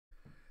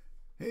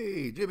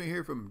Hey, Jimmy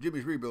here from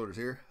Jimmy's Rebuilders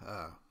here.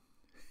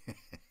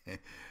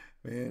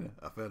 Man,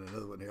 I found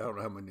another one here. I don't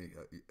know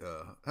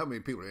how many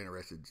people are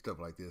interested in stuff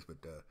like this, but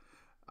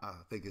I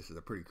think this is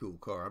a pretty cool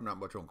car. I'm not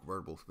much on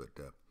convertibles, but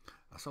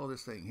I saw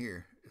this thing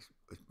here.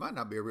 It might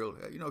not be a real,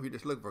 if you're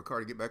just looking for a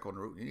car to get back on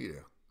the road, you need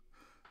a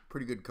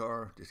pretty good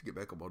car just to get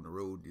back up on the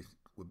road. Just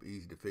would be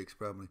easy to fix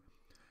probably.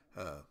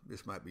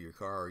 This might be your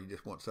car, or you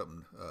just want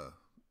something,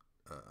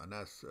 a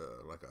nice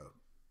like a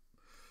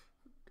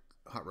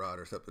hot rod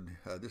or something.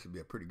 This would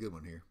be a pretty good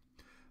one here.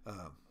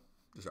 Uh,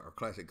 this is our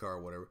classic car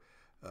or whatever.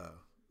 Uh,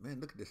 Man,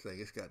 look at this thing.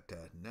 It's got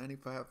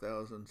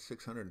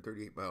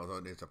 95,638 miles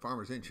on it. It's a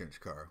farmer's insurance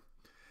car.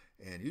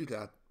 And usually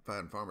I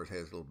find farmers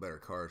has a little better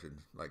cars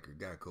than like your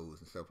Geico's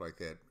and stuff like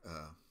that.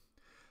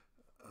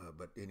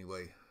 But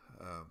anyway,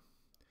 uh,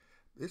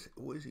 this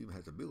always even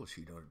has a bill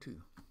sheet on it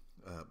too.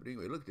 But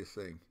anyway, look at this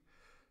thing.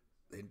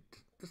 They,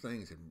 this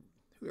thing's in,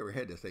 whoever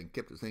had this thing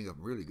kept this thing up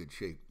in really good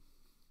shape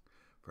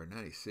for a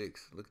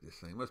 96. Look at this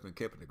thing. It must have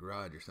been kept in the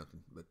garage or something.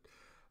 But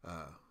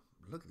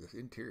look at this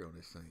interior on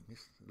this thing.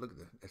 Look at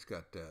that. It's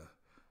got,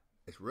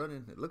 it's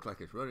running. It looks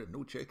like it's running.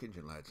 No check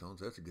engine lights on,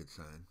 so that's a good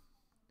sign.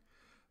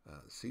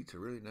 The seats are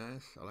really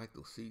nice. I like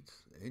those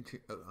seats.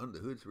 Under the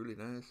hood's really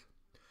nice.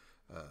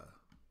 Uh,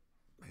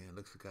 Man,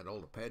 looks like got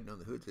all the padding on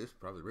the hood. This is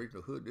probably the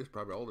original hood. This is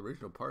probably all the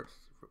original parts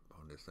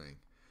on this thing.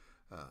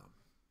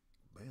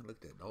 Man,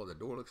 look at that. Oh, the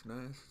door looks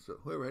nice. So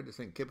whoever had this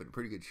thing kept it in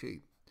pretty good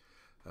shape.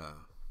 Uh,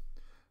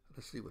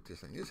 let's see what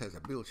this thing. This has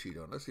a build sheet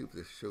on. Let's see if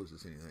this shows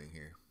us anything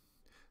here.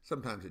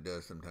 Sometimes it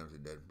does, sometimes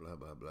it doesn't. Blah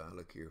blah blah.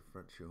 Look here,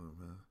 front showing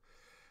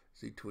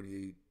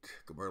Z28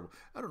 Convertible.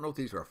 I don't know if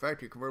these are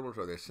factory convertibles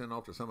or they're sent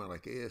off to somebody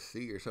like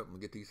ASC or something to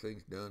get these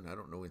things done. I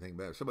don't know anything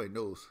about it. If somebody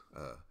knows,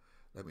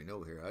 let me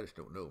know here. I just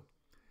don't know.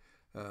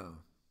 Uh,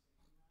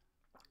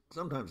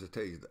 Sometimes it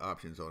tells you the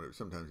options on it.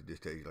 Sometimes it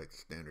just tells you like the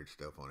standard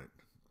stuff on it.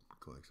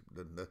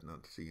 Doesn't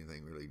not see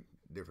anything really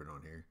different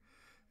on here.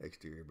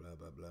 Exterior, blah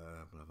blah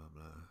blah, blah blah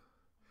blah.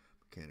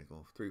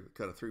 Mechanical.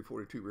 Got a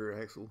 342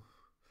 rear axle.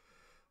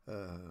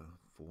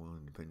 4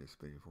 independent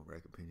spinning, 4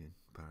 rack pinion,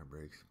 power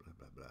brakes, blah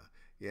blah blah.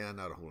 Yeah,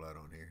 not a whole lot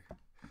on here.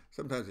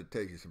 Sometimes it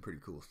tells you some pretty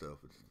cool stuff.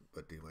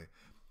 But anyway,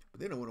 but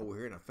then I went over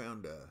here and I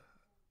found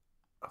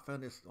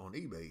this on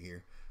eBay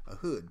here, a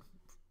hood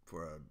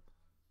for a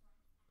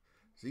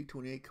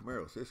Z28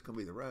 Camaro. So it's gonna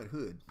be the right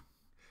hood,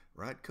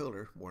 right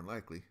color, more than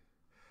likely.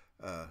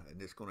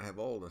 And it's going to have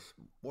all this,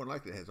 more than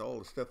likely it has all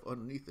the stuff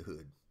underneath the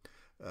hood.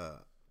 Uh,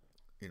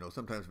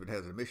 Sometimes if it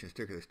has an emission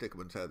sticker, they stick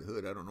them inside the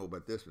hood. I don't know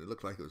about this, but it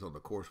looked like it was on the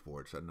core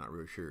sport, so I'm not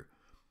really sure.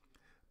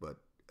 But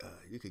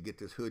you could get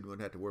this hood, you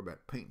wouldn't have to worry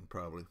about painting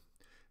probably.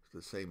 It's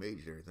the same age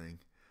and everything.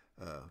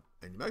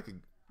 And you might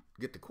could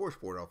get the core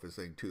sport off this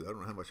thing too. I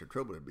don't know how much of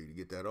trouble it'd be to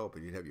get that off,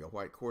 but you'd have your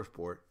white core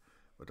sport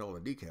with all the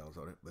decals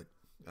on it. But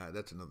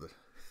that's another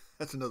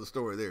that's another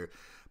story there.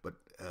 But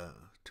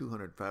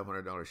 $200,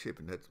 $500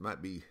 shipping, that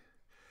might be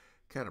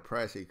kind of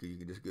pricey because you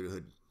can just go ahead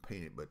and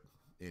paint it. But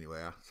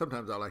anyway,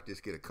 sometimes I like to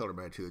just get a color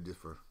match hood just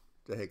for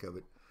the heck of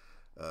it.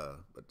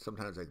 But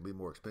sometimes that can be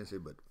more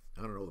expensive. But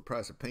I don't know, the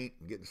price of paint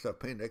and getting stuff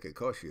painted, that could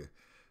cost you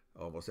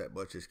almost that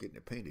much just getting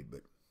it painted.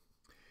 But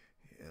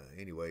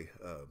anyway,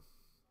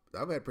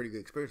 I've had pretty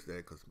good experience with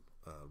that because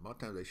a lot of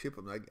times they ship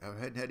them. I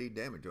hadn't had any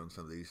damage on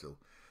some of these, so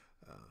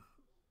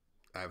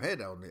I've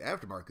had on the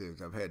aftermarket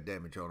goods. I've had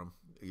damage on them.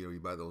 You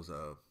buy those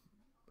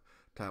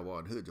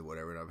Taiwan hoods or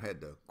whatever, and I've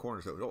had the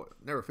corners of it.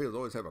 Never fails,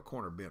 always have a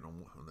corner bent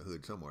on the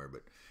hood somewhere.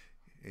 But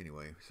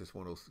anyway, it's just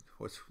one of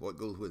those. What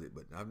goes with it.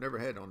 But I've never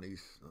had on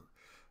these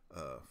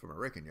from a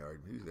wrecking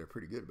yard. Usually they're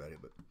pretty good about it.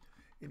 But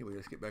anyway,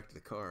 let's get back to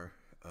the car.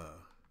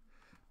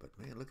 But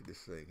man, look at this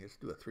thing. Let's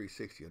do a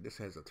 360. This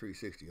has a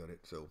 360 on it.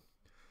 So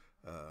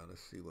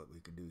let's see what we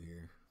can do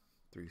here.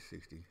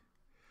 360.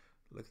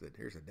 Look at that.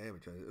 Here's the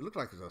damage on it. It looked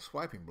like it was a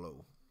swiping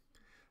blow.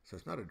 So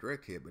it's not a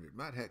direct hit, but it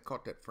might have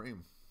caught that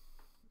frame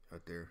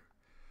right there.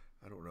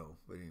 I don't know.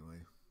 But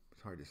anyway,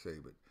 it's hard to say.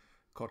 But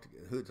caught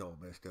the hood's all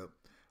messed up.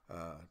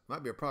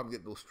 Might be a problem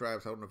getting those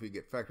stripes. I don't know if you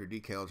get factory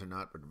decals or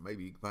not, but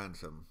maybe you can find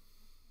some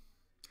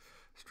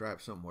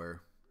stripes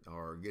somewhere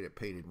or get it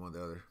painted one or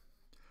the other.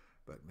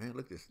 But man,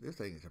 look, this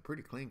thing is a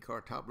pretty clean car.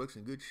 Top looks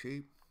in good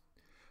shape.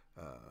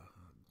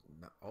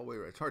 Not all the way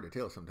around. It's hard to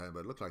tell sometimes,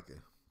 but it looks like the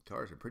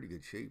car's in pretty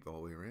good shape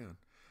all the way around.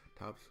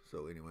 Tops.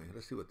 So anyway,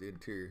 let's see what the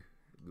interior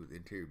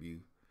view.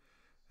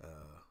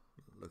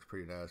 Looks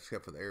pretty nice,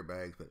 except for the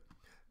airbags. But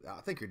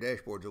I think your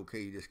dashboard's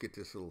okay. You just get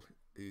this little.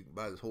 You can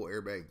buy this whole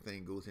airbag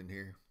thing goes in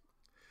here,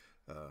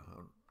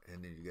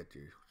 and then you get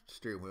your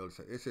steering wheel.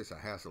 It's just a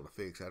hassle to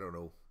fix. I don't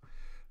know.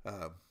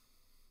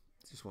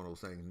 It's just one of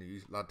those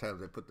things. A lot of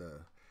times they put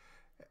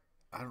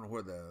I don't know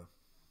where the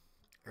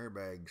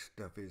airbag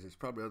stuff is. It's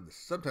probably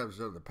sometimes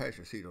it's under the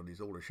passenger seat on these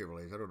older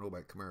Chevrolets. I don't know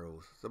about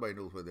Camaros. Somebody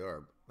knows where they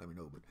are. Let me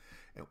know. But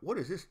and what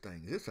is this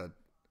thing? Is this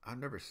I've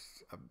never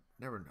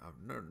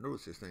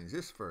noticed this thing. Is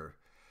this for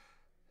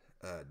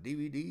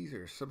DVDs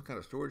or some kind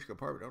of storage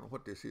compartment? I don't know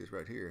what this is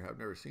right here. I've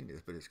never seen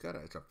this, but it's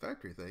a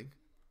factory thing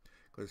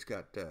because it's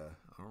got I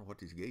don't know what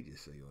these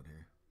gauges say on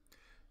here.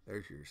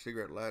 There's your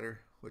cigarette lighter,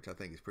 which I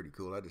think is pretty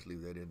cool. I just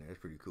leave that in there. It's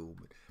pretty cool.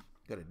 But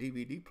got a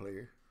DVD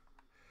player.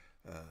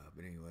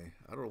 But anyway,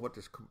 I don't know what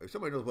this. If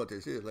somebody knows what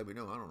this is, let me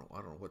know. I don't know. I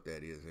don't know what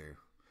that is there.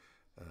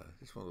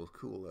 It's one of those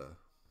cool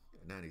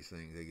 90s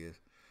things, I guess.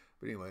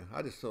 But anyway,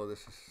 I just saw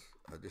this.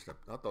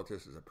 I thought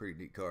this is a pretty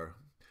neat car.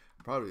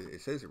 Probably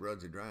it says it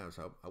runs and drives,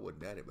 so I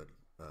wouldn't doubt it. But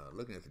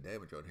looking at the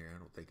damage on here, I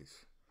don't think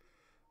it's.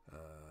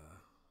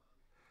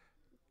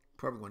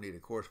 Probably gonna need a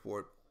course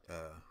for it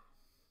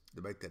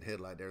to make that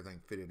headlight and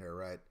everything fit in there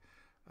right.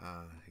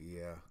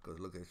 Yeah, because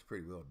look, it's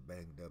pretty well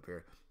banged up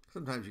here.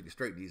 Sometimes you can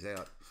straighten these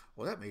out.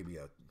 Well, that may be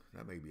a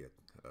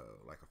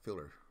like a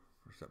filler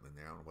or something in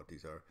there. I don't know what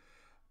these are,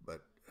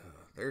 but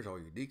there's all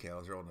your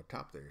decals are on the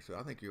top there. So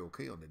I think you're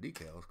okay on the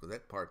decals because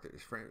that part that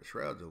is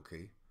shroud's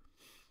okay.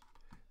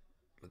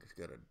 Look,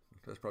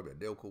 that's probably a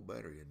Delco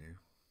battery in there.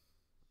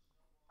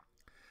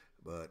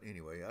 But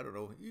anyway, I don't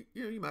know.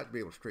 You might be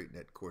able to straighten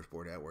that course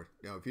board out. Where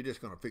if you're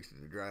just going to fix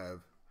it to drive,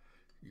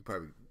 you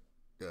probably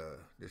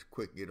just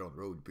quick get on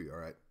the road and be all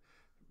right.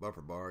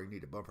 Bumper bar, you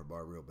need a bumper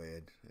bar real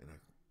bad and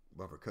a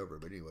bumper cover.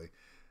 But anyway,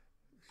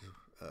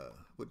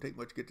 wouldn't take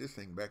much to get this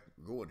thing back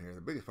going here.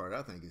 The biggest part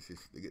I think is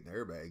just getting the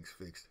airbags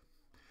fixed.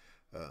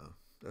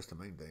 That's the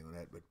main thing on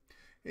that. But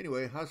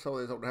anyway, I saw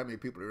this. I don't know how many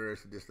people are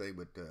interested in this thing,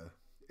 but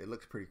it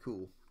looks pretty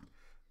cool.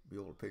 Be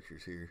all the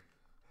pictures here.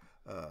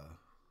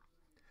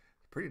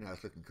 Pretty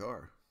nice looking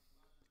car.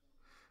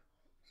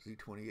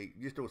 Z28.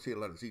 You just don't see a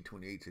lot of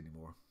Z28s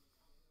anymore.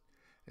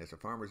 It's a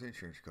farmer's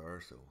insurance car,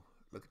 so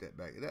look at that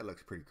back. That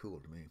looks pretty cool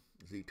to me.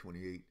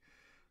 Z28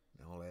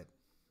 and all that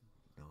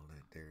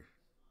there.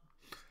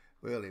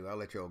 Well, anyway, I'll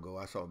let y'all go.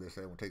 I saw this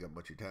thing. I won't take up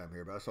much of your time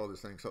here, but I saw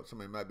this thing. So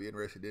somebody might be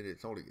interested in it.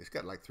 It's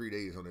got like 3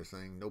 days on this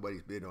thing.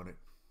 Nobody's bid on it.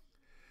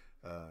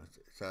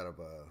 It's out of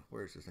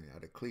where's this thing?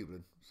 Out of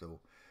Cleveland. So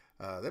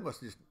they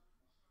must just.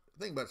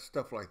 The thing about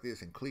stuff like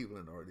this in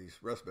Cleveland or these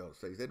Rust Belt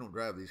states, they don't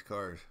drive these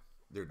cars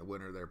during the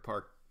winter. They're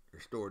parked,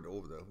 they're stored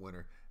over the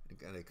winter,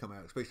 and they come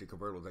out, especially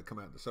convertibles, they come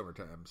out in the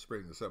summertime,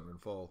 spring, the summer,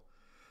 and fall.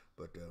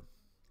 But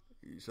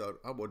so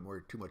I wouldn't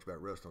worry too much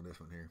about rust on this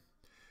one here.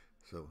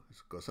 So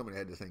because somebody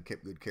had this thing,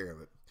 kept good care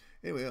of it.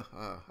 Anyway,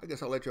 I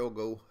guess I'll let y'all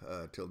go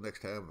till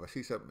next time. If I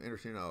see something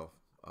interesting, I'll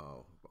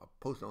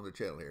post it on the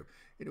channel here.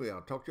 Anyway,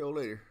 I'll talk to y'all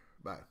later.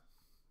 Bye.